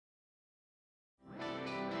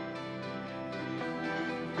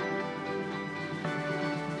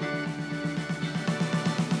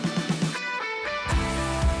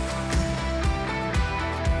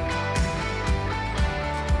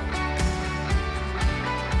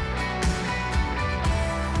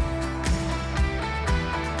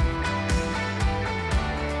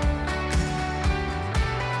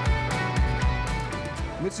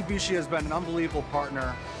Mitsubishi has been an unbelievable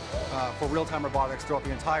partner for Realtime Robotics throughout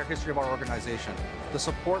the entire history of our organization. The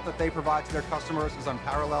support that they provide to their customers is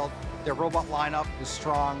unparalleled. Their robot lineup is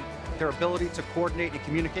strong. Their ability to coordinate and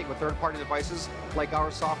communicate with third-party devices like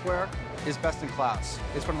our software is best in class.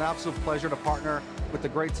 It's been an absolute pleasure to partner with the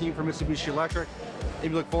great team from Mitsubishi Electric,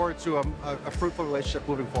 and we look forward to a fruitful relationship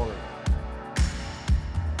moving forward.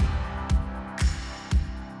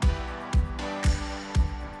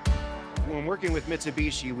 When working with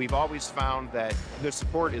Mitsubishi, we've always found that their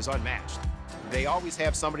support is unmatched. They always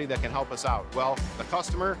have somebody that can help us out. Well, the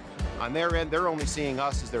customer, on their end, they're only seeing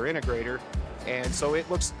us as their integrator, and so it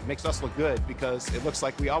makes us look good because it looks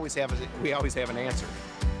like we always have an answer.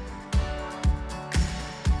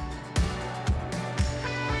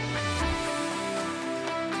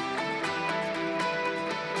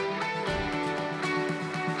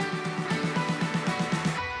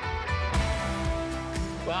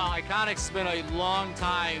 Well, Iconic's been a long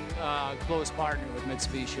time close partner with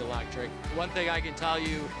Mitsubishi Electric. One thing I can tell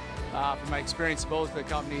you from my experience with both the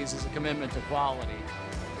companies is a commitment to quality.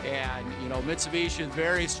 And you know, Mitsubishi is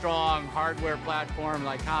very strong hardware platform,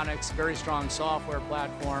 Iconic's very strong software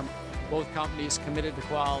platform. Both companies committed to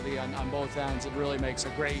quality on both ends. It really makes a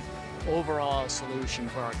great overall solution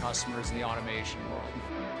for our customers in the automation world.